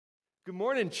Good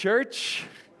morning, church.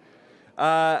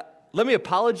 Let me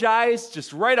apologize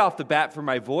just right off the bat for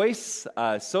my voice.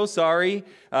 So sorry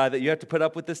that you have to put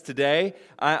up with this today.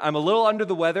 I'm a little under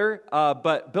the weather,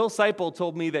 but Bill Seipel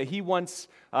told me that he once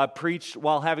preached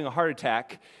while having a heart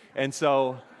attack, and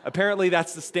so apparently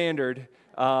that's the standard,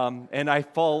 and I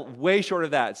fall way short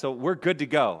of that, so we're good to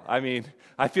go. I mean,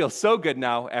 I feel so good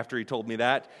now after he told me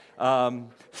that.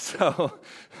 So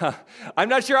I'm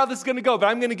not sure how this is going to go, but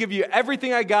I'm going to give you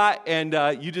everything I got, and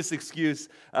you just excuse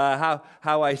how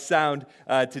I sound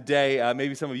today.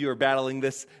 Maybe some of you are battling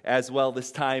this as well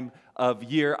this time of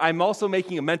year. I'm also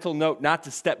making a mental note not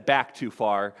to step back too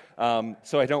far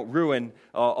so I don't ruin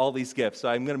all these gifts. So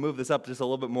I'm going to move this up just a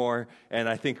little bit more, and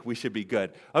I think we should be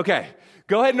good. Okay,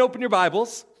 go ahead and open your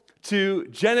Bibles to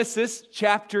Genesis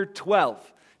chapter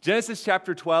 12. Genesis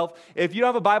chapter 12. If you don't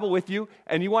have a Bible with you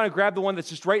and you want to grab the one that's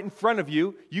just right in front of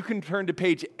you, you can turn to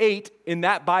page 8 in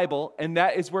that Bible, and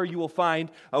that is where you will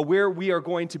find where we are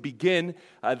going to begin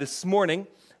this morning.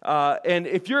 And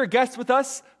if you're a guest with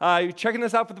us, you're checking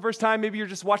us out for the first time, maybe you're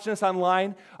just watching us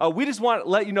online, we just want to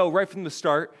let you know right from the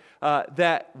start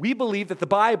that we believe that the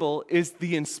Bible is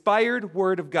the inspired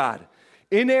Word of God,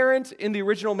 inerrant in the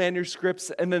original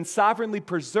manuscripts, and then sovereignly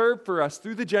preserved for us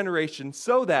through the generations,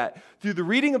 so that through the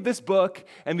reading of this book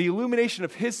and the illumination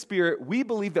of His Spirit, we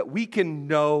believe that we can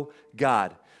know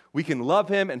God. We can love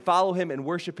Him and follow Him and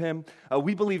worship Him.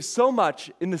 We believe so much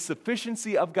in the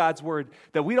sufficiency of God's Word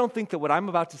that we don't think that what I'm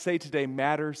about to say today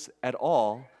matters at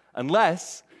all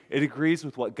unless it agrees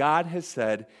with what God has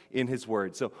said in His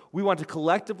Word. So we want to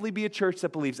collectively be a church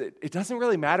that believes it doesn't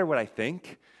really matter what I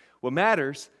think. What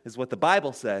matters is what the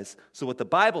Bible says. So what the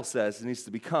Bible says needs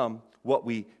to become what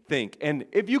we think. And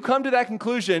if you come to that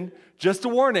conclusion, just a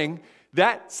warning,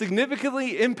 that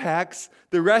significantly impacts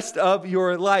the rest of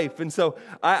your life. And so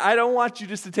I don't want you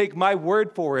just to take my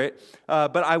word for it,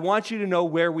 but I want you to know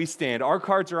where we stand. Our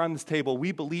cards are on this table.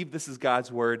 We believe this is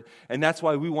God's word, and that's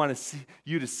why we want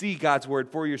you to see God's word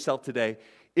for yourself today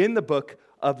in the book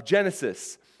of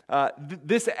Genesis.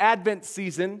 This Advent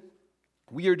season,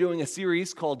 we are doing a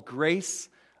series called Grace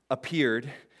Appeared,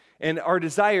 and our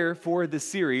desire for this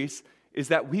series is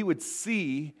that we would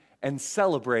see and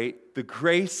celebrate the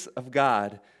grace of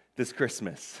God this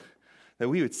Christmas. That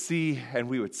we would see and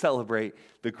we would celebrate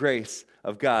the grace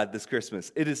of God this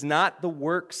Christmas. It is not the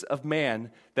works of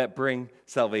man that bring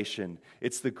salvation.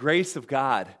 It's the grace of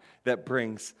God that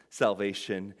brings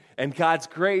salvation. And God's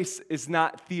grace is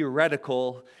not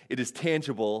theoretical, it is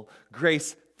tangible.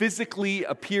 Grace physically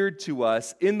appeared to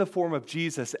us in the form of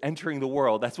Jesus entering the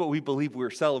world. That's what we believe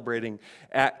we're celebrating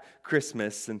at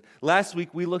Christmas. And last week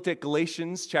we looked at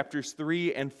Galatians chapters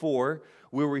 3 and 4,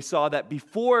 where we saw that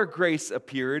before grace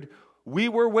appeared, we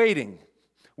were waiting.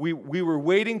 We were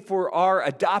waiting for our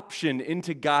adoption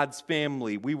into God's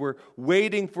family. We were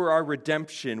waiting for our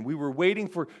redemption. We were waiting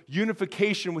for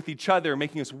unification with each other,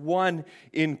 making us one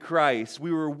in Christ.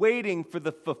 We were waiting for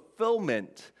the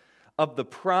fulfillment of the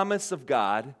promise of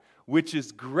God, which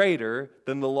is greater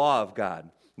than the law of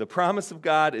God. The promise of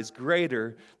God is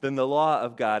greater than the law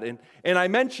of God. And I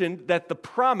mentioned that the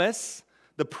promise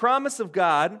of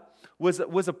God was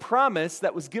a promise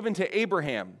that was given to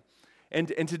Abraham. And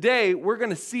today, we're going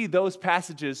to see those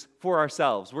passages for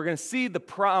ourselves. We're going to see the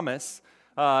promise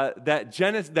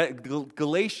that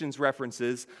Galatians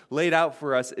references laid out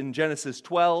for us in Genesis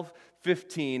 12,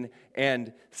 15,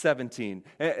 and 17.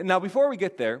 Now, before we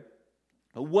get there,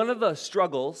 one of the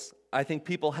struggles I think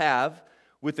people have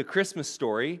with the Christmas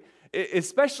story,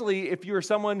 especially if you're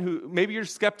someone who maybe you're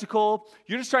skeptical,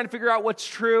 you're just trying to figure out what's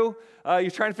true,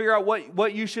 you're trying to figure out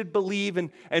what you should believe,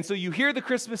 and so you hear the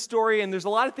Christmas story, and there's a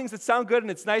lot of things that sound good, and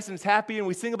it's nice, and it's happy, and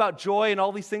we sing about joy and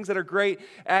all these things that are great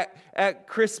at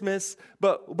Christmas,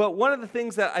 but one of the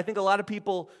things that I think a lot of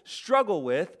people struggle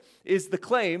with is the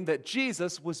claim that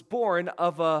Jesus was born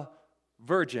of a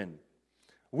virgin,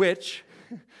 which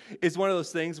is one of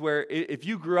those things where if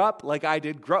you grew up like I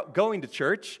did, going to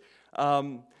church,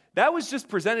 that was just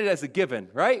presented as a given,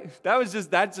 right? That was just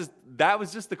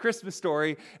the Christmas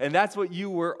story, and that's just what you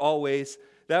were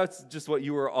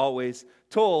always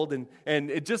told. And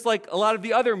it just like a lot of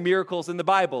the other miracles in the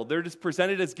Bible, they're just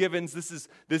presented as givens. This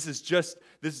is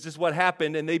just what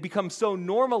happened, and they become so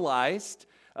normalized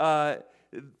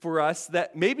for us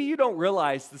that maybe you don't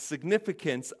realize the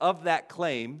significance of that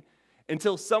claim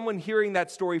until someone hearing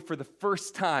that story for the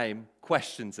first time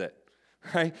questions it.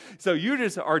 right? So you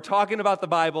just are talking about the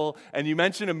Bible, and you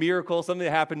mention a miracle, something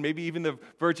that happened, maybe even the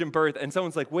virgin birth, and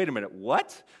someone's like, wait a minute,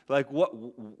 what? Like,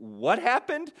 what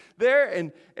happened there?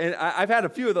 And I've had a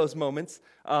few of those moments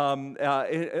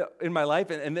in my life,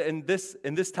 and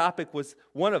this topic was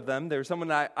one of them. There was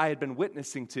someone I had been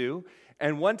witnessing to,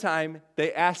 and one time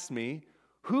they asked me,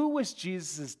 who was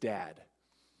Jesus' dad?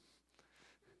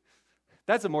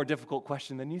 That's a more difficult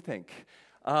question than you think.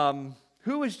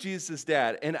 Who was Jesus'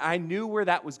 dad? And I knew where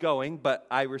that was going, but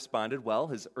I responded, well,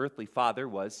 his earthly father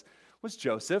was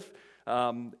Joseph.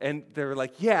 And they were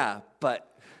like, yeah, but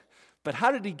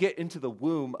how did he get into the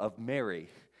womb of Mary?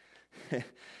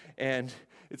 And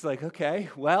it's like, okay,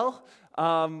 well,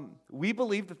 we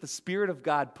believe that the Spirit of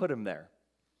God put him there.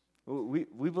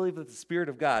 We believe that the Spirit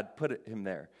of God put him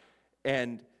there.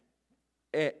 And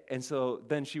so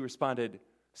then she responded,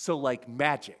 so like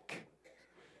magic.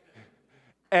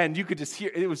 And you could just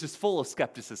hear, it was just full of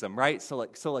skepticism, right? So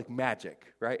like magic,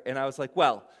 right? And I was like,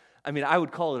 well, I mean, I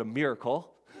would call it a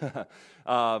miracle.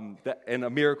 And a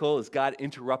miracle is God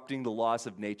interrupting the laws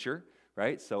of nature,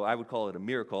 right? So I would call it a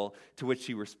miracle, to which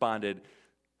she responded,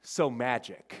 so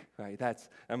magic, right?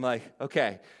 I'm like,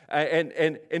 okay.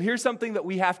 And here's something that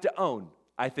we have to own,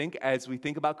 I think, as we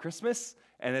think about Christmas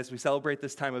and as we celebrate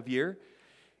this time of year.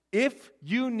 If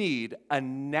you need a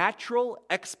natural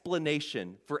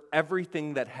explanation for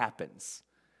everything that happens,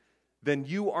 then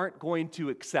you aren't going to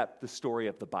accept the story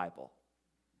of the Bible.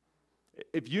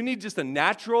 If you need just a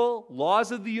natural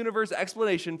laws of the universe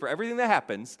explanation for everything that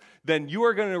happens, then you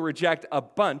are going to reject a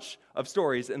bunch of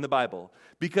stories in the Bible.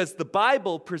 Because the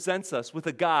Bible presents us with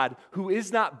a God who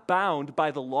is not bound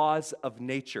by the laws of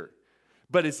nature,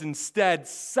 but is instead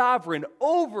sovereign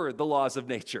over the laws of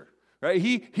nature. Right?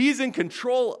 He's in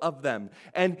control of them,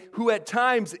 and who at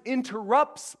times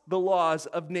interrupts the laws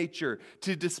of nature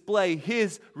to display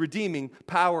his redeeming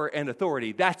power and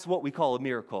authority. That's what we call a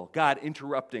miracle, God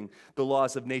interrupting the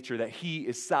laws of nature that he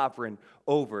is sovereign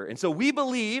over. And so we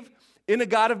believe in a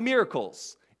God of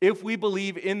miracles if we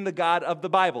believe in the God of the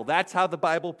Bible. That's how the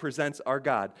Bible presents our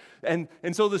God. And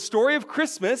so the story of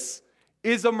Christmas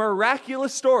is a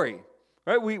miraculous story.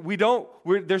 Right?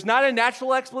 There's not a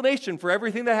natural explanation for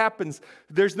everything that happens.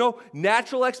 There's no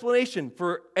natural explanation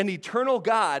for an eternal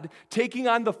God taking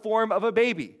on the form of a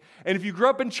baby. And if you grew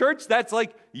up in church, that's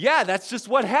like, yeah, that's just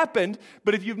what happened.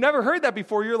 But if you've never heard that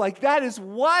before, you're like, that is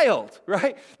wild,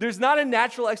 right? There's not a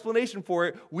natural explanation for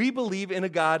it. We believe in a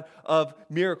God of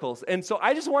miracles. And so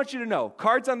I just want you to know,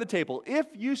 cards on the table, if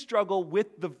you struggle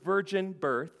with the virgin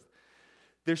birth,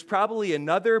 there's probably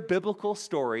another biblical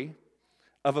story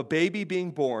of a baby being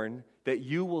born that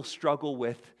you will struggle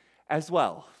with as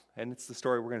well. And it's the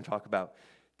story we're going to talk about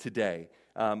today.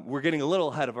 We're getting a little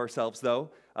ahead of ourselves, though.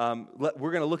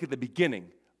 We're going to look at the beginning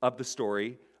of the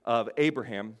story of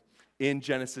Abraham in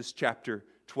Genesis chapter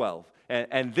 12.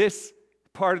 And this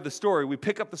part of the story, we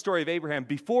pick up the story of Abraham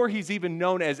before he's even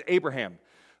known as Abraham.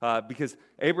 Because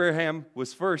Abraham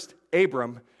was first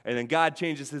Abram, and then God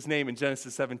changes his name in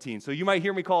Genesis 17. So you might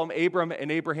hear me call him Abram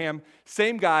and Abraham,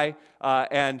 same guy,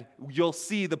 and you'll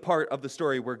see the part of the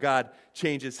story where God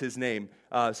changes his name.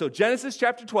 So Genesis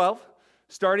chapter 12,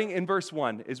 starting in verse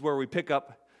 1, is where we pick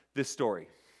up this story.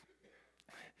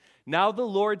 Now the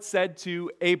Lord said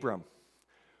to Abram,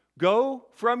 "Go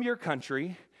from your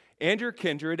country and your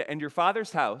kindred and your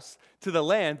father's house to the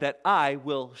land that I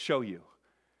will show you.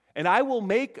 And I will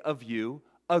make of you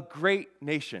a great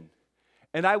nation,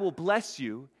 and I will bless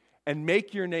you and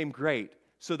make your name great,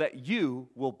 so that you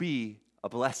will be a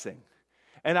blessing.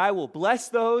 And I will bless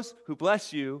those who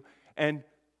bless you, and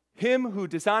him who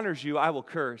dishonors you I will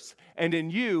curse. And in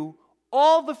you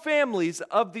all the families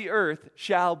of the earth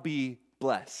shall be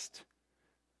blessed."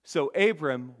 So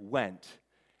Abram went,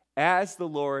 as the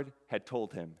Lord had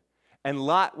told him, and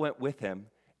Lot went with him.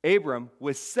 Abram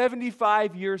was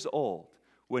 75 years old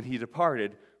when he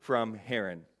departed from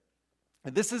Haran.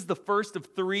 And this is the first of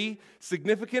three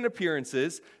significant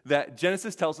appearances that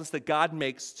Genesis tells us that God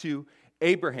makes to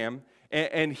Abraham.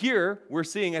 And here we're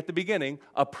seeing at the beginning,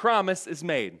 a promise is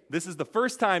made. This is the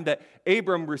first time that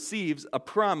Abram receives a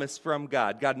promise from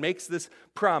God. God makes this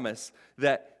promise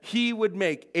that he would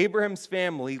make Abraham's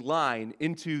family line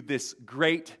into this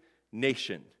great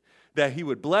nation. That he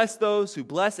would bless those who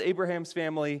bless Abraham's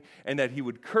family, and that he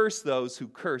would curse those who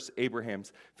curse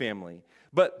Abraham's family.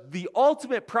 But the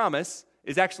ultimate promise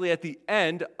is actually at the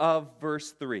end of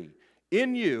verse 3.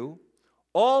 In you,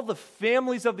 all the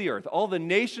families of the earth, all the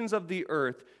nations of the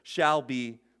earth shall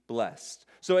be blessed.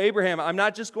 So Abraham, I'm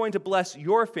not just going to bless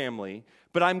your family,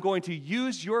 but I'm going to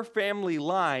use your family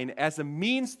line as a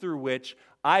means through which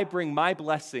I bring my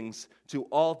blessings to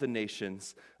all the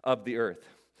nations of the earth.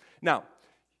 Now,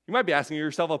 you might be asking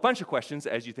yourself a bunch of questions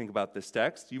as you think about this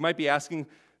text. You might be asking,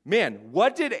 man,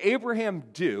 what did Abraham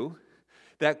do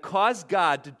that caused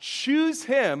God to choose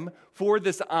him for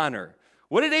this honor?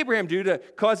 What did Abraham do to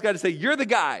cause God to say, you're the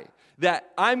guy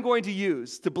that I'm going to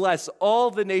use to bless all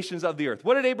the nations of the earth?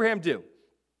 What did Abraham do?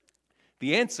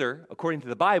 The answer, according to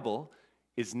the Bible,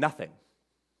 is nothing.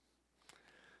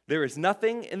 There is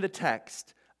nothing in the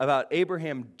text about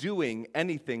Abraham doing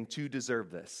anything to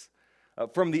deserve this.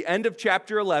 From the end of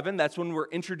chapter 11, that's when we're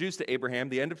introduced to Abraham,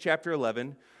 the end of chapter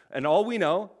 11, and all we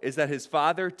know is that his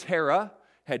father, Terah,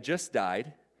 had just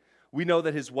died. We know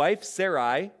that his wife,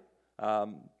 Sarai,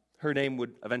 her name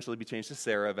would eventually be changed to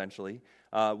Sarah eventually.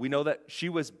 We know that she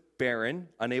was barren,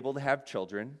 unable to have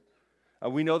children.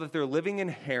 We know that they're living in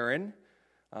Haran.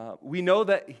 We know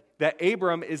that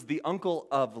Abram is the uncle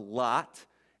of Lot,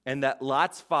 and that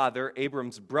Lot's father,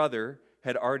 Abram's brother,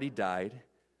 had already died.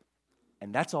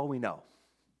 And that's all we know.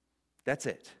 That's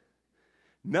it.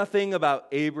 Nothing about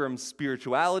Abram's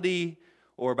spirituality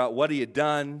or about what he had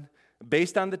done.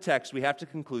 Based on the text, we have to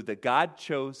conclude that God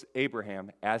chose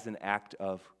Abraham as an act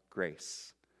of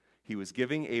grace. He was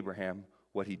giving Abraham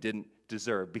what he didn't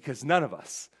deserve, because none of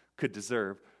us could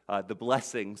deserve the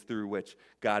blessings through which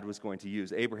God was going to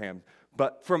use Abraham.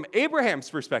 But from Abraham's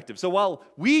perspective, so while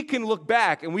we can look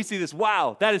back and we see this,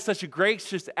 wow, that is such a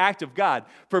gracious act of God,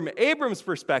 from Abram's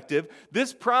perspective,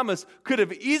 this promise could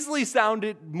have easily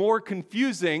sounded more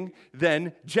confusing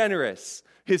than generous.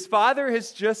 His father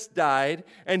has just died,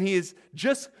 and he is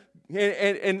just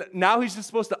and now he's just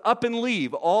supposed to up and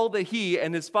leave all that he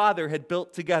and his father had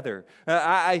built together.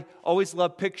 I always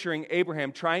love picturing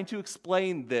Abraham trying to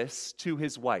explain this to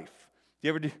his wife.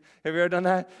 Have you ever done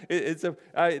that?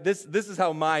 This is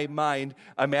how my mind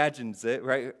imagines it,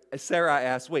 right? Sarah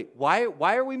asks, wait,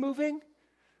 why are we moving?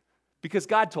 Because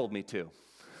God told me to.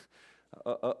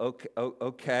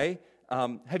 Okay.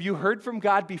 Have you heard from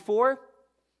God before?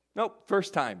 Nope,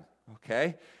 first time.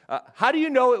 Okay. How do you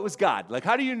know it was God? Like,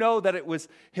 how do you know that it was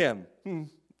him?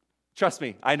 Trust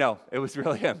me, I know. It was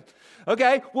really him.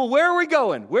 Okay, well, where are we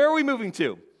going? Where are we moving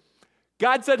to?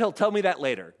 God said he'll tell me that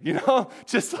later,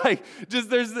 there's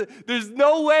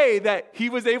no way that he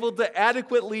was able to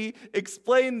adequately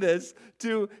explain this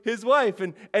to his wife.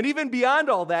 And even beyond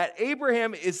all that,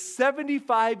 Abraham is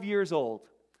 75 years old.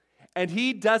 And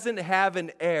he doesn't have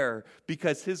an heir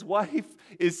because his wife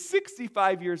is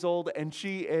 65 years old and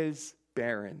she is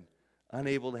barren,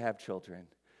 unable to have children.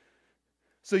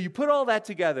 So you put all that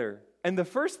together, and the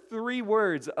first three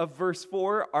words of verse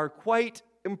 4 are quite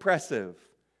impressive.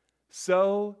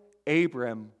 So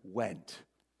Abram went.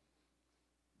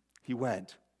 He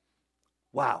went.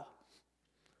 Wow.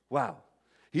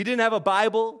 He didn't have a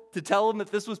Bible to tell him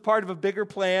that this was part of a bigger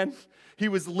plan. He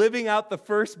was living out the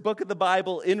first book of the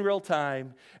Bible in real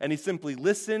time, and he simply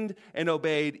listened and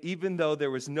obeyed, even though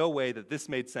there was no way that this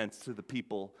made sense to the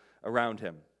people around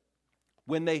him.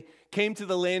 When they came to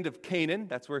the land of Canaan,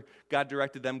 that's where God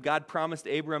directed them, God promised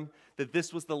Abram that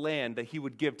this was the land that he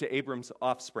would give to Abram's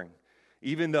offspring,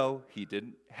 even though he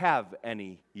didn't have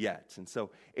any yet. And so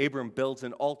Abram builds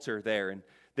an altar there, and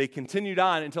they continued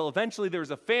on until eventually there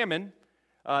was a famine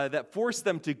that forced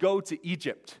them to go to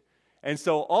Egypt. And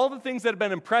so all the things that have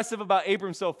been impressive about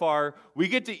Abram so far, we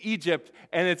get to Egypt,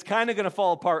 and it's kind of going to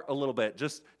fall apart a little bit,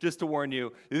 just to warn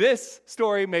you. This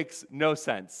story makes no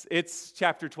sense. It's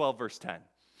chapter 12, verse 10.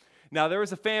 Now, there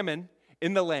was a famine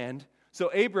in the land, so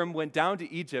Abram went down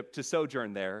to Egypt to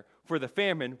sojourn there, for the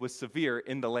famine was severe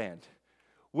in the land.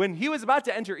 When he was about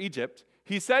to enter Egypt,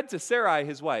 he said to Sarai,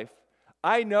 his wife,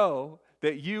 I know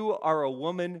that you are a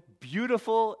woman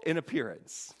beautiful in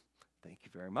appearance. Thank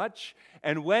you very much.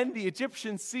 And when the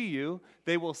Egyptians see you,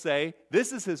 they will say,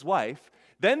 this is his wife.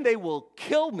 Then they will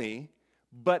kill me,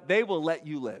 but they will let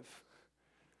you live.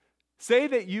 Say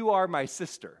that you are my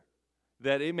sister,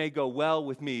 that it may go well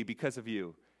with me because of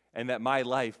you, and that my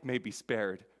life may be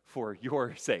spared for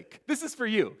your sake. This is for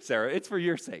you, Sarah. It's for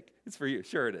your sake. It's for you.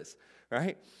 Sure it is,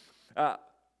 right?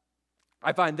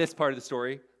 I find this part of the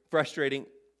story frustrating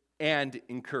and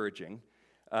encouraging.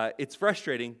 It's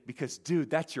frustrating because, dude,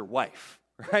 that's your wife,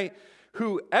 right?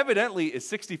 Who evidently is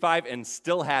 65 and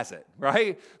still has it,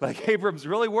 right? Like, Abram's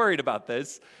really worried about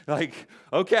this. Like,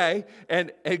 okay,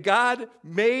 and God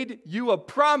made you a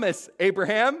promise,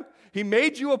 Abraham. He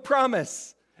made you a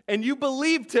promise, and you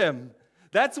believed him.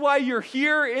 That's why you're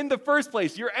here in the first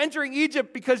place. You're entering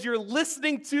Egypt because you're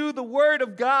listening to the word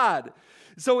of God.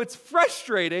 So it's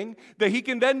frustrating that he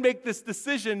can then make this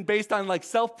decision based on like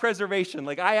self-preservation.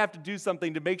 Like, I have to do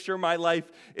something to make sure my life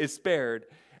is spared.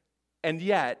 And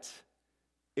yet,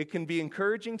 it can be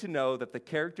encouraging to know that the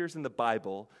characters in the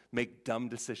Bible make dumb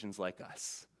decisions like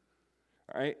us.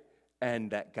 All right?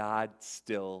 and that God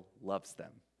still loves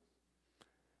them.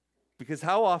 Because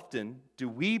how often do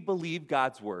we believe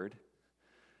God's word,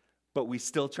 but we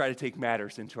still try to take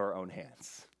matters into our own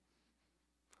hands?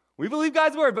 We believe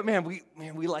God's word, but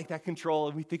we like that control,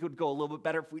 and we think it would go a little bit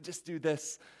better if we just do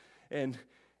this. And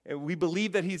we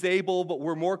believe that he's able, but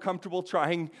we're more comfortable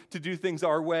trying to do things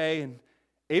our way. And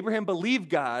Abraham believed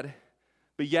God,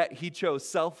 but yet he chose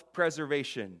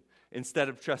self-preservation instead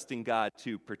of trusting God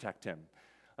to protect him.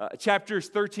 Chapters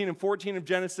 13 and 14 of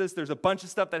Genesis, there's a bunch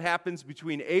of stuff that happens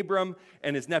between Abram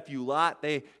and his nephew Lot.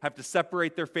 They have to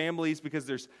separate their families because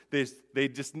they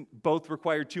just both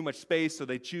require too much space, so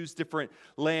they choose different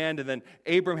land. And then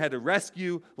Abram had to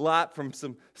rescue Lot from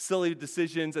some silly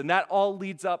decisions, and that all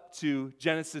leads up to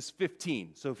Genesis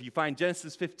 15. So if you find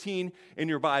Genesis 15 in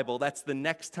your Bible, that's the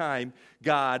next time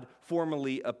God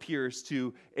formally appears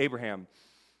to Abraham.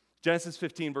 Genesis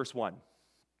 15, verse 1.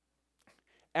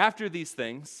 After these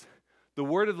things, the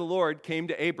word of the Lord came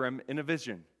to Abram in a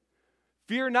vision.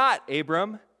 Fear not,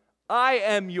 Abram, I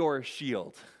am your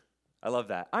shield. I love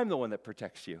that. I'm the one that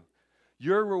protects you.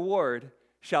 Your reward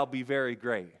shall be very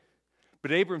great.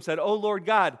 But Abram said, O Lord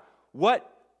God, what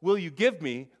will you give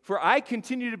me? For I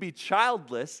continue to be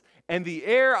childless, and the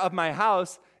heir of my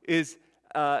house is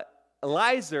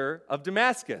Eliezer of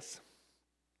Damascus.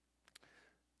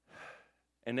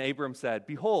 And Abram said,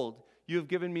 Behold, you have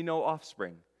given me no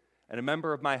offspring, and a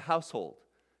member of my household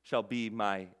shall be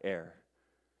my heir.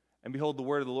 And behold, the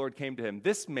word of the Lord came to him.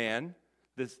 This man,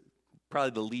 this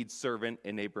probably the lead servant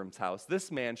in Abram's house,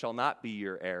 this man shall not be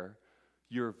your heir.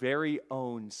 Your very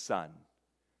own son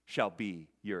shall be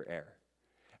your heir.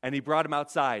 And he brought him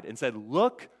outside and said,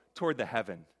 Look toward the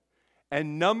heaven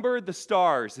and number the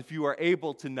stars if you are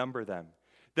able to number them.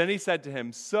 Then he said to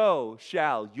him, So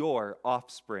shall your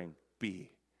offspring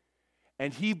be.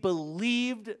 And he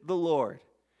believed the Lord,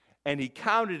 and he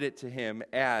counted it to him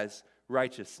as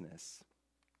righteousness.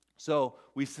 So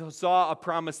we saw a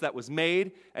promise that was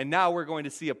made, and now we're going to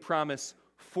see a promise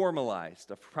formalized.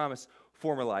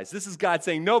 This is God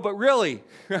saying, no, but really,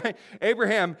 right?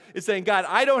 Abraham is saying, God,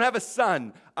 I don't have a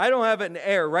son. I don't have an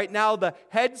heir. Right now, the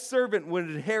head servant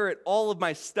would inherit all of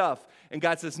my stuff. And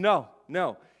God says, no,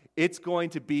 it's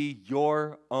going to be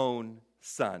your own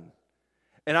son.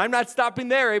 And I'm not stopping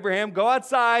there, Abraham. Go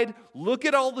outside, look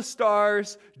at all the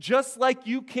stars. Just like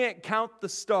you can't count the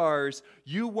stars,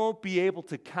 you won't be able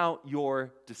to count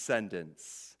your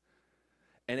descendants.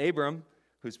 And Abram,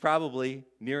 who's probably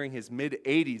nearing his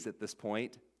mid-80s at this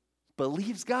point,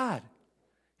 believes God.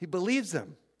 He believes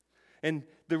him. And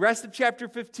the rest of chapter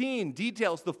 15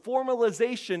 details the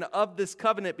formalization of this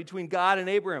covenant between God and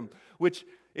Abram, which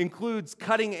includes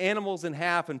cutting animals in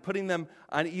half and putting them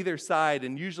on either side.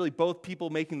 And usually both people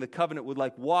making the covenant would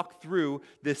walk through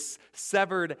this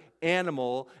severed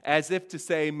animal as if to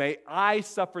say, may I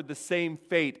suffer the same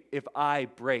fate if I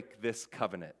break this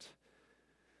covenant.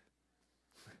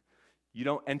 You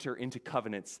don't enter into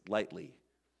covenants lightly.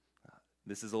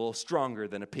 This is a little stronger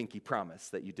than a pinky promise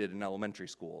that you did in elementary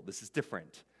school. This is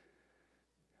different.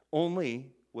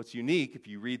 Only what's unique, if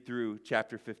you read through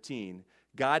chapter 15,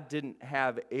 God didn't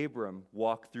have Abram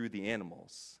walk through the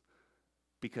animals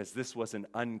because this was an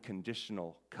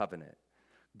unconditional covenant.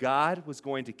 God was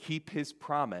going to keep his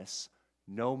promise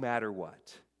no matter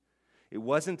what. It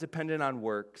wasn't dependent on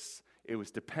works. It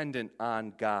was dependent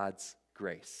on God's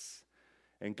grace.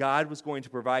 And God was going to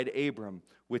provide Abram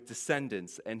with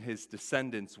descendants and his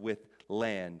descendants with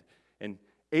land. And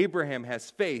Abraham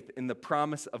has faith in the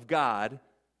promise of God,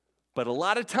 but a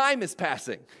lot of time is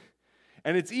passing.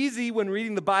 And it's easy when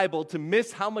reading the Bible to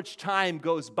miss how much time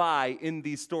goes by in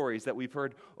these stories that we've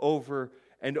heard over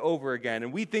and over again.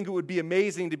 And we think it would be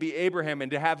amazing to be Abraham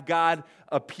and to have God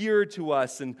appear to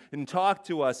us and talk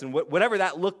to us and whatever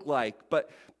that looked like. But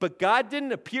God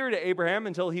didn't appear to Abraham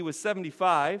until he was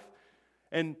 75.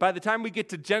 And by the time we get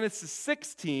to Genesis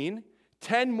 16,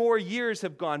 10 more years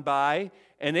have gone by,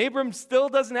 and Abram still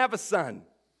doesn't have a son.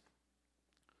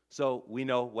 So we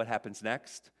know what happens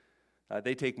next.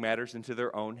 They take matters into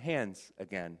their own hands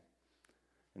again.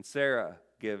 And Sarah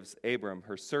gives Abram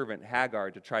her servant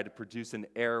Hagar to try to produce an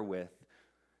heir with,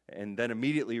 and then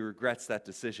immediately regrets that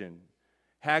decision.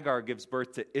 Hagar gives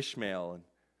birth to Ishmael,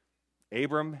 and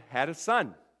Abram had a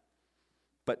son,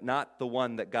 but not the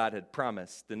one that God had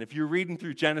promised. And if you're reading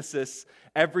through Genesis,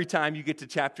 every time you get to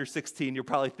chapter 16, you're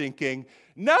probably thinking,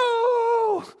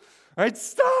 no! All right,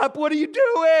 stop, what are you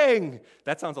doing?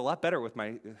 That sounds a lot better with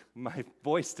my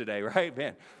voice today, right?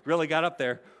 Man, really got up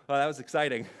there. Oh, that was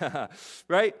exciting,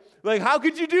 right? How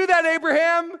could you do that,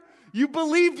 Abraham? You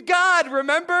believed God,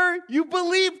 remember? You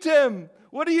believed him.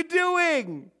 What are you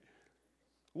doing?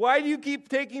 Why do you keep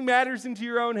taking matters into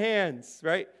your own hands,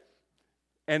 right?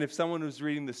 And if someone was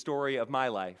reading the story of my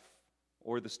life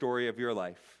or the story of your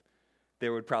life,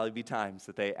 there would probably be times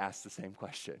that they asked the same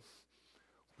question.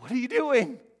 What are you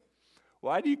doing?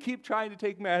 Why do you keep trying to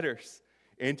take matters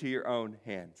into your own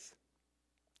hands?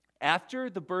 After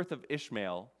the birth of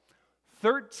Ishmael,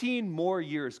 13 more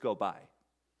years go by.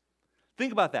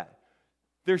 Think about that.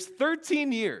 There's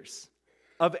 13 years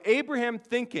of Abraham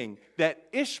thinking that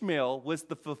Ishmael was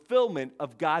the fulfillment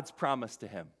of God's promise to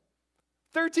him.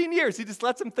 13 years, he just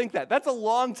lets him think that. That's a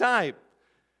long time.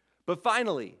 But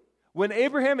finally, when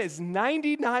Abraham is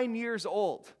 99 years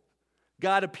old,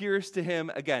 God appears to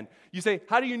him again. You say,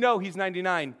 how do you know he's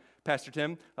 99, Pastor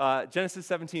Tim? Genesis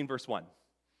 17, verse 1.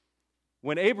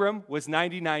 When Abram was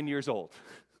 99 years old.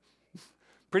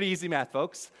 Pretty easy math,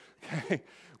 folks.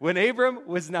 When Abram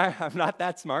was, I'm not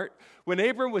that smart. When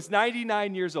Abram was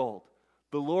 99 years old,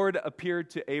 the Lord appeared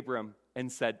to Abram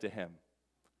and said to him,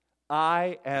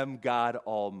 I am God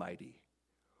Almighty.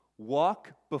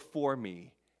 Walk before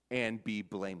me and be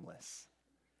blameless,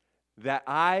 that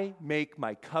I make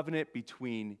my covenant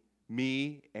between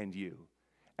me and you,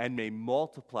 and may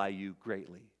multiply you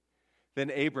greatly.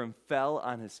 Then Abram fell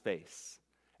on his face,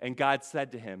 and God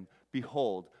said to him,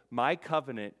 behold, my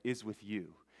covenant is with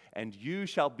you, and you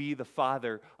shall be the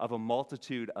father of a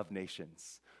multitude of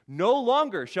nations. No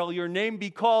longer shall your name be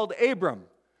called Abram,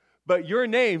 but your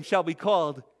name shall be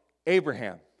called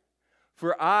Abraham.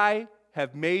 For I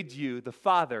have made you the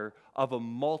father of a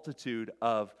multitude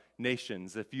of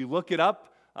nations. If you look it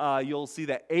up, you'll see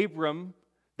that Abram,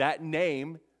 that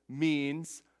name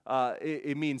means,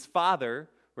 it means father,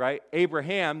 right?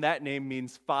 Abraham, that name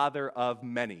means father of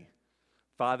many,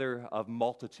 father of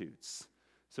multitudes.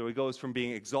 So he goes from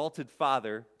being exalted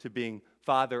father to being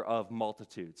father of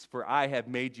multitudes. For I have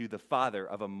made you the father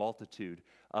of a multitude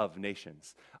of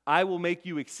nations. I will make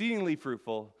you exceedingly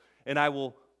fruitful, and I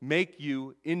will make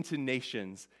you into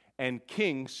nations, and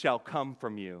kings shall come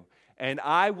from you. And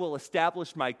I will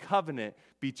establish my covenant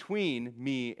between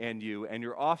me and you and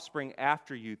your offspring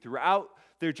after you throughout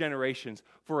their generations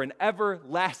for an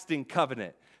everlasting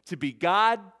covenant, to be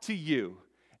God to you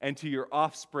and to your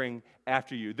offspring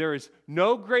after you. There is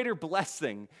no greater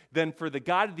blessing than for the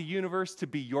God of the universe to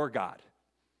be your God.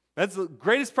 That's the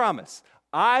greatest promise.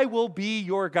 I will be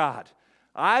your God.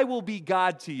 I will be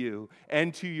God to you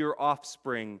and to your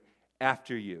offspring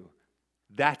after you.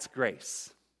 That's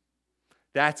grace.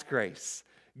 That's grace.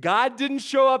 God didn't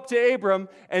show up to Abram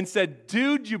and said,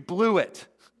 dude, you blew it.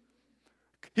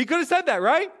 He could have said that,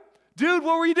 right? Dude,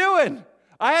 what were you doing?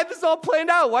 I had this all planned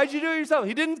out. Why'd you do it yourself?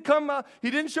 He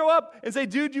didn't show up and say,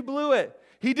 dude, you blew it.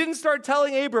 He didn't start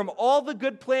telling Abram all the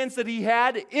good plans that he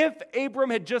had if Abram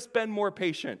had just been more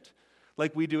patient,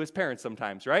 like we do as parents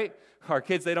sometimes, right? Our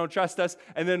kids, they don't trust us,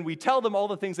 and then we tell them all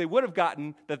the things they would have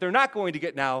gotten that they're not going to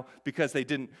get now because they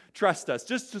didn't trust us,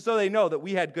 just so they know that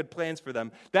we had good plans for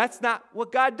them. That's not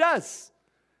what God does.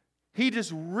 He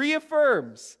just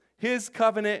reaffirms his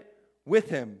covenant with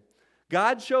him.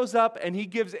 God shows up and he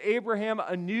gives Abraham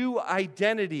a new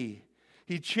identity.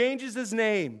 He changes his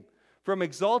name from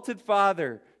exalted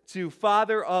father to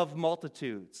father of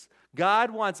multitudes. God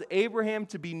wants Abraham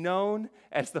to be known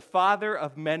as the father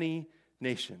of many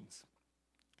nations.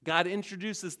 God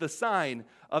introduces the sign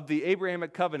of the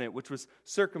Abrahamic covenant, which was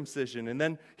circumcision. And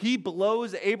then he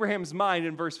blows Abraham's mind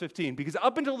in verse 15. Because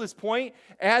up until this point,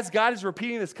 as God is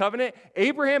repeating this covenant,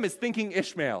 Abraham is thinking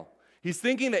Ishmael. He's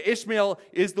thinking that Ishmael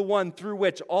is the one through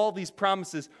which all these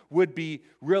promises would be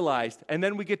realized. And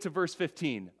then we get to verse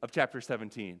 15 of chapter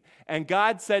 17. And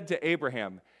God said to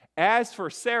Abraham, as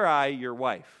for Sarai, your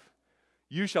wife,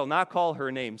 you shall not call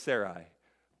her name Sarai,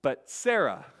 but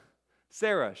Sarah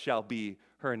shall be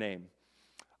her name.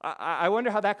 I wonder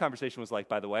how that conversation was like,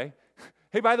 by the way.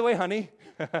 Hey, by the way, honey,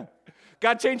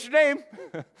 God changed your name.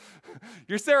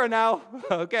 You're Sarah now.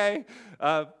 Okay.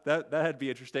 That'd be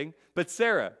interesting. But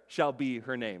Sarah shall be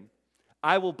her name.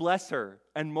 I will bless her,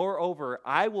 and moreover,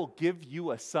 I will give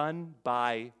you a son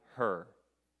by her.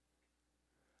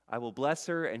 I will bless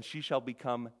her, and she shall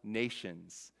become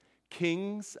nations.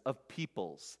 Kings of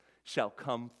peoples shall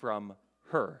come from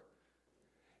her.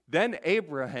 Then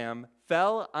Abraham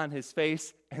fell on his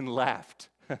face and laughed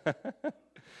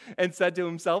and said to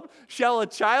himself, shall a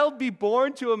child be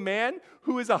born to a man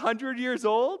who is 100 years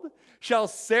old? Shall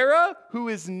Sarah, who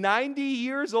is 90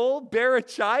 years old, bear a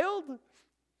child?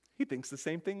 He thinks the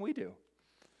same thing we do.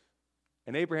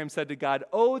 And Abraham said to God,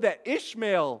 oh, that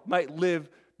Ishmael might live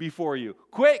before you.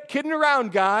 Quit kidding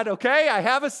around, God, okay? I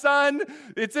have a son.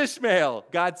 It's Ishmael.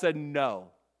 God said, no.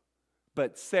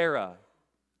 But Sarah,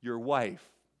 your wife,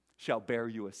 shall bear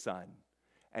you a son,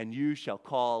 and you shall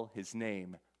call his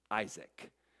name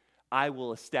Isaac. I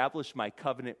will establish my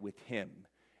covenant with him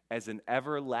as an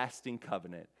everlasting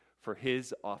covenant for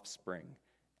his offspring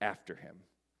after him.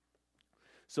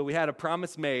 So we had a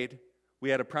promise made, we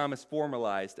had a promise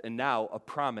formalized, and now a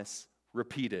promise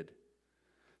repeated.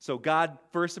 So God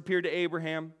first appeared to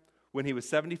Abraham when he was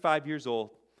 75 years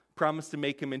old, promised to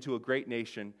make him into a great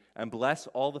nation and bless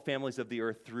all the families of the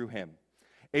earth through him.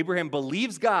 Abraham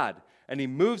believes God, and he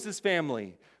moves his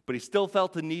family, but he still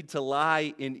felt the need to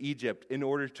lie in Egypt in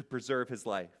order to preserve his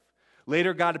life.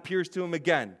 Later, God appears to him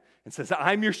again and says,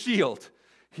 I'm your shield.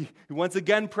 He once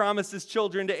again promises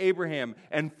children to Abraham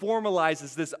and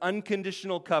formalizes this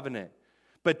unconditional covenant.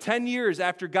 But 10 years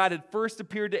after God had first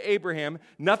appeared to Abraham,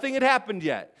 nothing had happened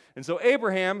yet. And so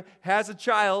Abraham has a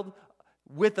child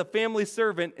with a family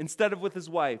servant instead of with his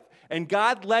wife. And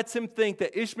God lets him think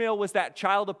that Ishmael was that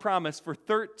child of promise for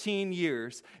 13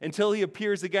 years until he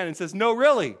appears again and says, no,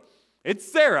 really,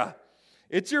 it's Sarah.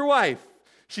 It's your wife.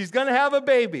 She's going to have a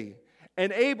baby.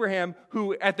 And Abraham,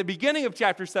 who at the beginning of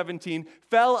chapter 17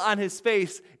 fell on his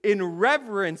face in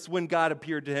reverence when God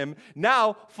appeared to him,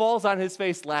 now falls on his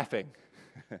face laughing.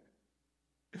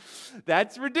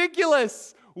 That's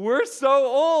ridiculous. We're so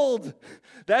old.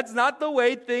 That's not the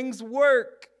way things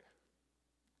work.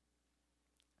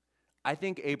 I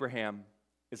think Abraham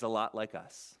is a lot like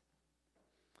us.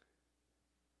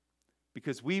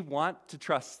 Because we want to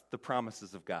trust the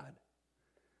promises of God,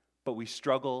 but we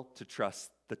struggle to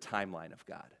trust the timeline of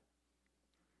God.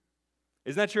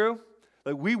 Isn't that true?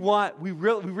 Like we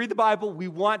read the Bible, we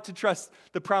want to trust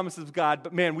the promises of God,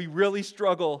 but man, we really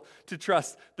struggle to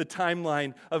trust the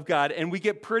timeline of God, and we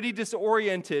get pretty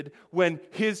disoriented when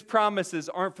his promises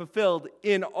aren't fulfilled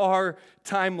in our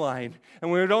timeline,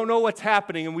 and we don't know what's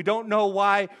happening, and we don't know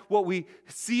why what we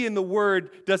see in the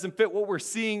Word doesn't fit what we're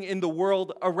seeing in the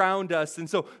world around us, and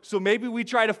so maybe we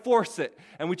try to force it,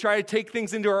 and we try to take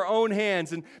things into our own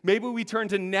hands, and maybe we turn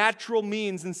to natural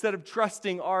means instead of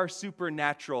trusting our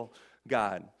supernatural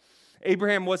God.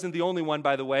 Abraham wasn't the only one,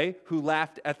 by the way, who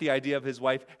laughed at the idea of his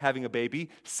wife having a baby.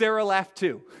 Sarah laughed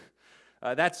too.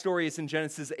 That story is in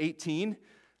Genesis 18.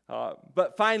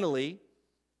 But finally,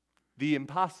 the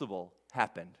impossible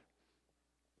happened.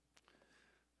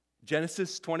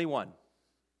 Genesis 21.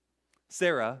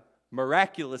 Sarah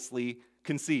miraculously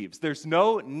conceives. There's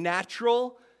no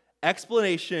natural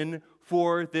explanation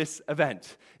for this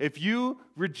event. If you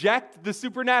reject the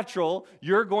supernatural,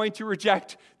 you're going to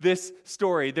reject this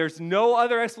story. There's no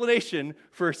other explanation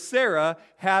for Sarah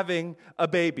having a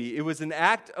baby. It was an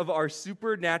act of our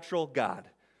supernatural God.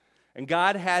 And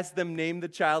God has them name the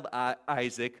child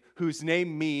Isaac, whose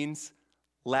name means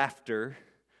laughter,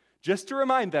 just to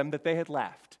remind them that they had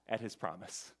laughed at his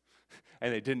promise.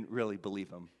 And they didn't really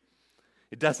believe him.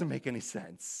 It doesn't make any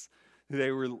sense.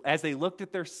 As they looked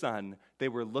at their son, they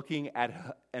were looking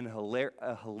at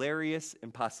a hilarious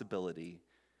impossibility.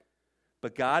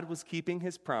 But God was keeping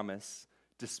his promise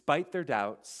despite their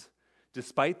doubts,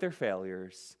 despite their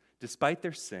failures, despite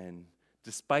their sin,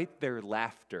 despite their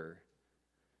laughter,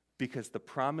 because the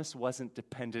promise wasn't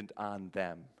dependent on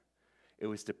them. It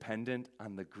was dependent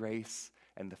on the grace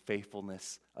and the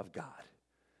faithfulness of God.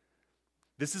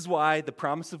 This is why the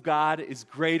promise of God is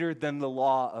greater than the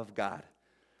law of God.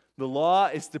 The law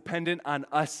is dependent on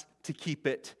us to keep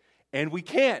it, and we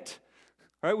can't.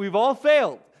 Right? We've all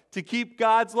failed to keep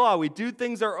God's law. We do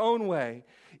things our own way.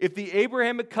 If the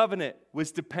Abrahamic covenant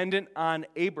was dependent on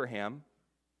Abraham,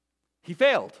 he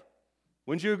failed.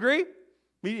 Wouldn't you agree?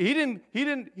 He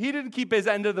didn't keep his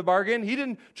end of the bargain. He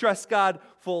didn't trust God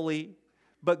fully.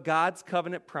 But God's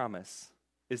covenant promise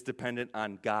is dependent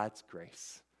on God's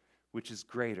grace, which is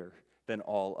greater than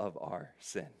all of our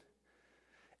sin.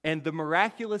 And the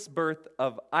miraculous birth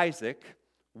of Isaac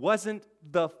wasn't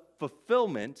the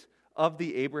fulfillment of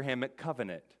the Abrahamic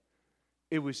covenant.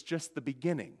 It was just the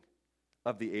beginning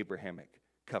of the Abrahamic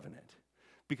covenant.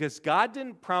 Because God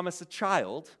didn't promise a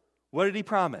child. What did he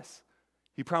promise?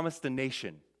 He promised a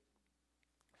nation.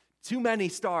 Too many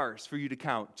stars for you to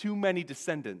count. Too many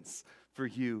descendants for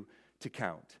you to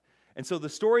count. And so the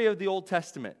story of the Old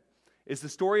Testament is the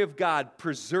story of God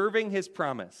preserving his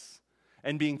promise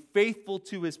and being faithful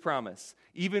to his promise,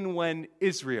 even when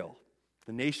Israel,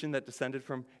 the nation that descended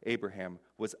from Abraham,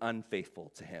 was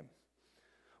unfaithful to him.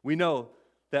 We know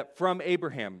that from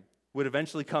Abraham would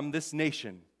eventually come this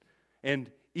nation,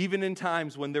 and even in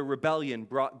times when their rebellion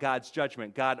brought God's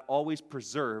judgment, God always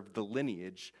preserved the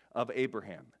lineage of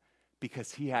Abraham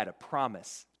because he had a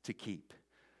promise to keep.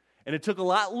 And it took a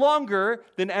lot longer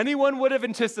than anyone would have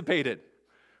anticipated.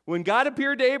 When God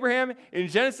appeared to Abraham in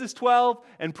Genesis 12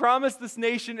 and promised this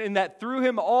nation and that through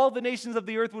him all the nations of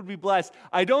the earth would be blessed,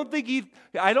 I don't think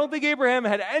Abraham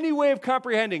had any way of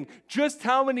comprehending just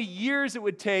how many years it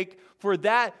would take for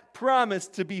that promise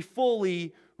to be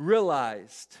fully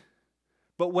realized.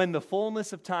 But when the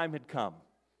fullness of time had come,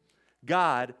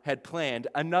 God had planned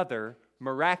another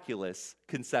miraculous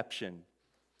conception.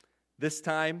 This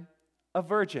time, a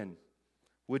virgin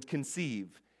would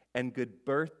conceive and give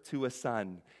birth to a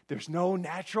son. There's no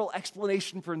natural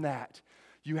explanation from that.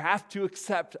 You have to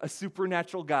accept a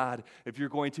supernatural God if you're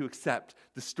going to accept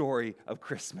the story of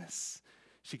Christmas.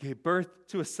 She gave birth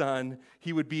to a son.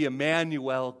 He would be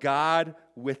Emmanuel, God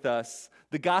with us.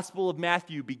 The Gospel of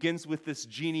Matthew begins with this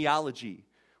genealogy,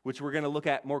 which we're going to look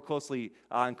at more closely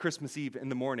on Christmas Eve in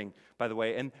the morning, by the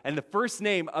way. And the first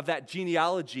name of that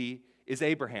genealogy is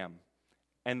Abraham.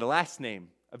 And the last name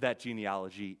of that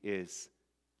genealogy is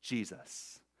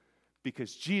Jesus.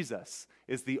 Because Jesus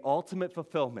is the ultimate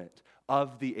fulfillment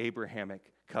of the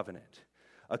Abrahamic covenant.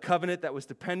 A covenant that was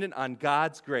dependent on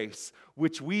God's grace,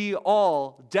 which we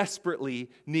all desperately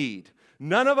need.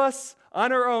 None of us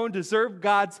on our own deserve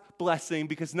God's blessing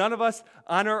because none of us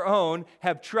on our own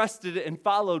have trusted and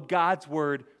followed God's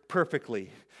word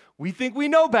perfectly. We think we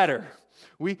know better.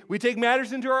 We take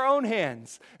matters into our own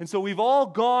hands. And so we've all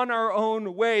gone our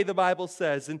own way, the Bible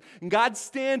says. And God's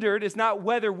standard is not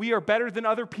whether we are better than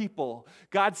other people.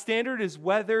 God's standard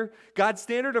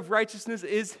of righteousness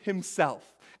is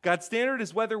himself. God's standard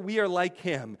is whether we are like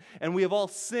him. And we have all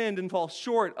sinned and fall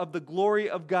short of the glory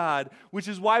of God, which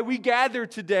is why we gather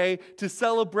today to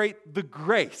celebrate the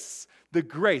grace. The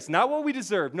grace, not what we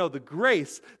deserve, no, the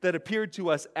grace that appeared to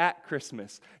us at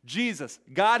Christmas. Jesus,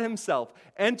 God himself,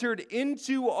 entered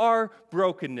into our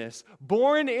brokenness,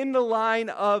 born in the line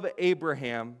of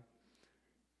Abraham,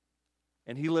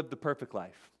 and he lived the perfect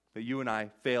life that you and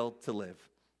I failed to live.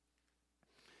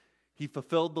 He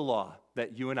fulfilled the law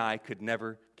that you and I could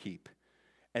never keep.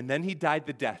 And then he died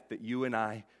the death that you and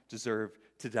I deserve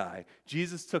to die.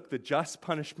 Jesus took the just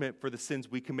punishment for the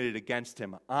sins we committed against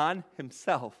him on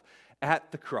himself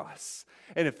at the cross.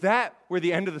 And if that were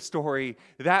the end of the story,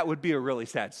 that would be a really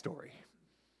sad story.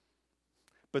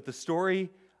 But the story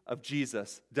of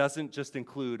Jesus doesn't just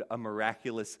include a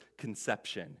miraculous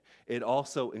conception. It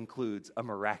also includes a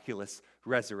miraculous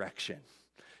resurrection.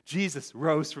 Jesus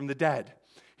rose from the dead.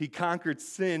 He conquered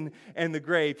sin and the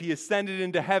grave. He ascended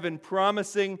into heaven,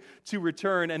 promising to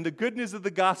return. And the good news of the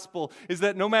gospel is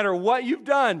that no matter what you've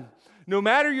done, no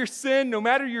matter your sin, no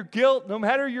matter your guilt, no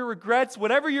matter your regrets,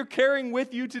 whatever you're carrying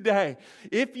with you today,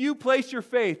 if you place your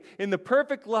faith in the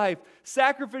perfect life,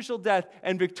 sacrificial death,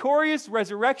 and victorious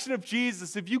resurrection of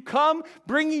Jesus, if you come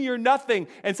bringing your nothing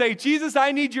and say, Jesus,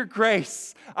 I need your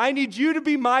grace. I need you to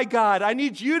be my God. I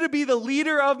need you to be the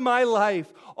leader of my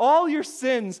life. All your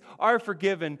sins are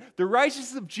forgiven. The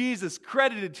righteousness of Jesus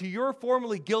credited to your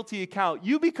formerly guilty account.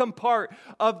 You become part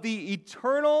of the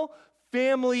eternal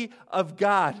family of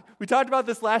God. We talked about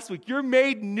this last week. You're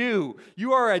made new.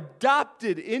 You are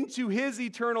adopted into his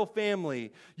eternal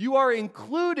family. You are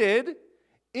included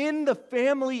in the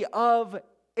family of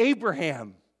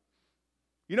Abraham.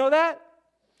 You know that?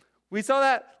 We saw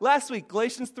that last week,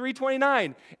 Galatians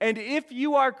 3:29. And if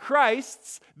you are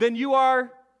Christ's, then you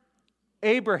are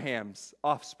Abraham's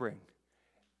offspring,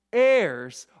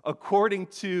 heirs according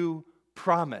to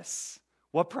promise.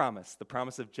 What promise? The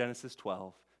promise of Genesis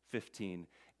 12, 15,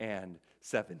 and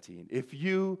 17. If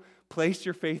you place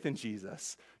your faith in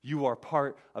Jesus, you are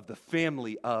part of the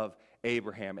family of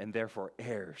Abraham and therefore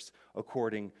heirs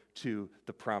according to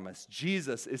the promise.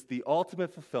 Jesus is the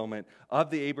ultimate fulfillment of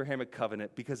the Abrahamic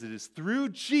covenant because it is through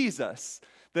Jesus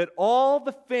that all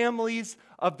the families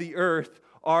of the earth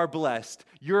are blessed.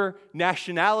 Your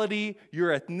nationality,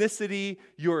 your ethnicity,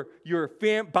 your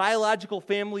biological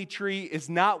family tree is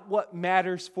not what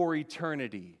matters for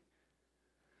eternity.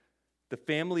 The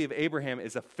family of Abraham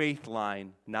is a faith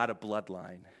line, not a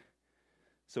bloodline.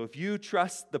 So if you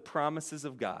trust the promises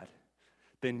of God,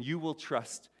 then you will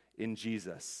trust in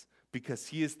Jesus because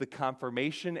he is the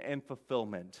confirmation and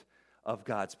fulfillment of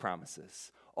God's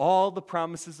promises. All the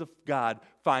promises of God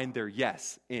find their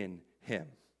yes in him.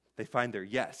 They find their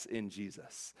yes in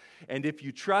Jesus. And if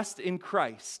you trust in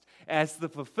Christ as the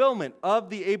fulfillment of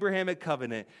the Abrahamic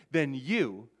covenant, then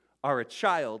you are a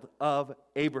child of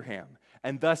Abraham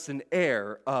and thus an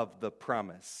heir of the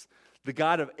promise. The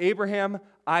God of Abraham,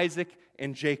 Isaac,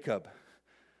 and Jacob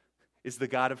is the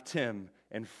God of Tim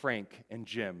and Frank and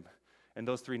Jim. And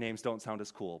those three names don't sound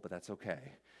as cool, but that's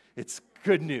okay. It's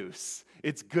good news.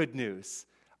 It's good news.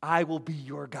 I will be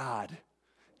your God.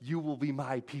 You will be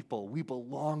my people. We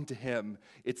belong to him.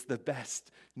 It's the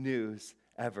best news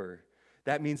ever.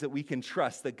 That means that we can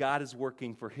trust that God is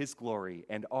working for his glory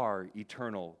and our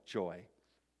eternal joy.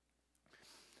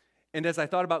 And as I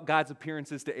thought about God's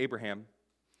appearances to Abraham,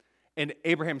 and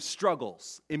Abraham's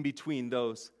struggles in between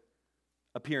those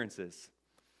appearances,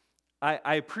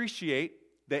 I appreciate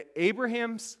that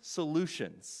Abraham's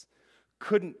solutions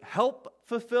couldn't help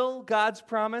fulfill God's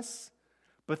promise,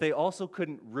 but they also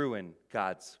couldn't ruin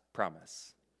God's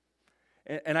promise.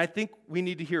 And I think we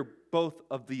need to hear both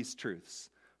of these truths.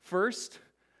 First,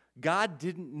 God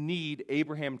didn't need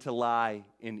Abraham to lie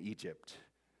in Egypt.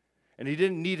 And he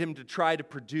didn't need him to try to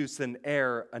produce an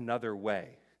heir another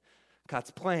way.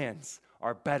 God's plans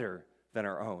are better than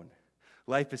our own.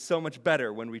 Life is so much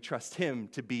better when we trust him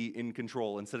to be in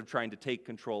control instead of trying to take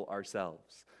control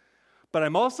ourselves. But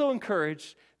I'm also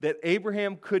encouraged that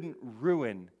Abraham couldn't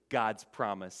ruin God's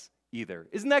promise either.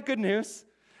 Isn't that good news?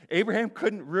 Abraham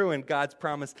couldn't ruin God's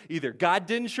promise either. God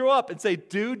didn't show up and say,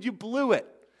 dude, you blew it.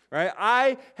 Right?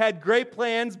 I had great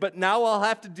plans, but now I'll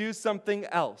have to do something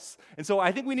else. And so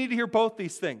I think we need to hear both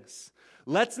these things.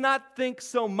 Let's not think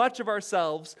so much of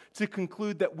ourselves to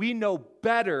conclude that we know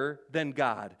better than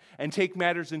God and take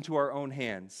matters into our own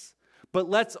hands. But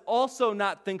let's also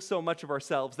not think so much of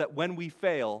ourselves that when we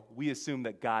fail, we assume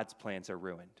that God's plans are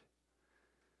ruined.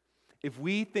 If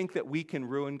we think that we can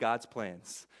ruin God's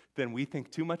plans, then we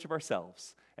think too much of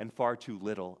ourselves and far too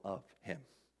little of him.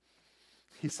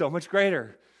 He's so much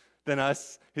greater than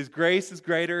us. His grace is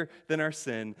greater than our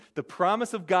sin. The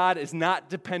promise of God is not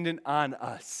dependent on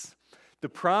us. The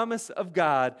promise of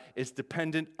God is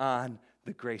dependent on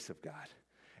the grace of God.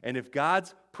 And if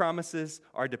God's promises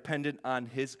are dependent on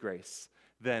his grace,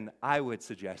 then I would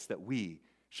suggest that we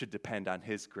should depend on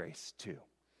his grace too.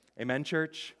 Amen,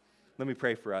 church? Let me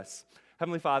pray for us.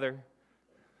 Heavenly Father,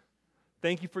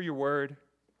 thank you for your word.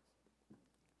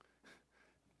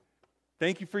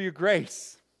 Thank you for your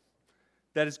grace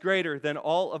that is greater than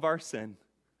all of our sin.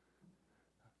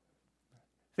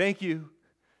 Thank you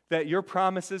that your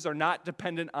promises are not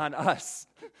dependent on us,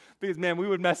 because, man, we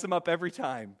would mess them up every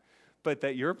time, but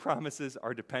that your promises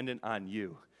are dependent on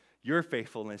you, your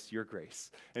faithfulness, your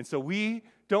grace. And so we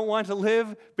don't want to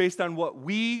live based on what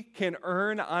we can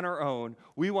earn on our own.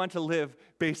 We want to live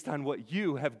based on what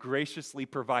you have graciously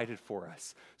provided for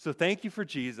us. So thank you for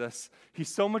Jesus. He's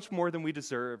so much more than we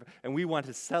deserve, and we want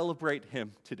to celebrate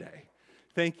him today.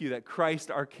 Thank you that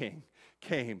Christ, our King,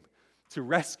 came to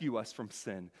rescue us from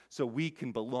sin so we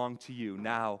can belong to you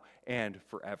now and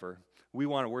forever. We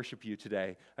want to worship you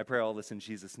today. I pray all this in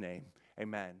Jesus' name.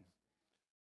 Amen.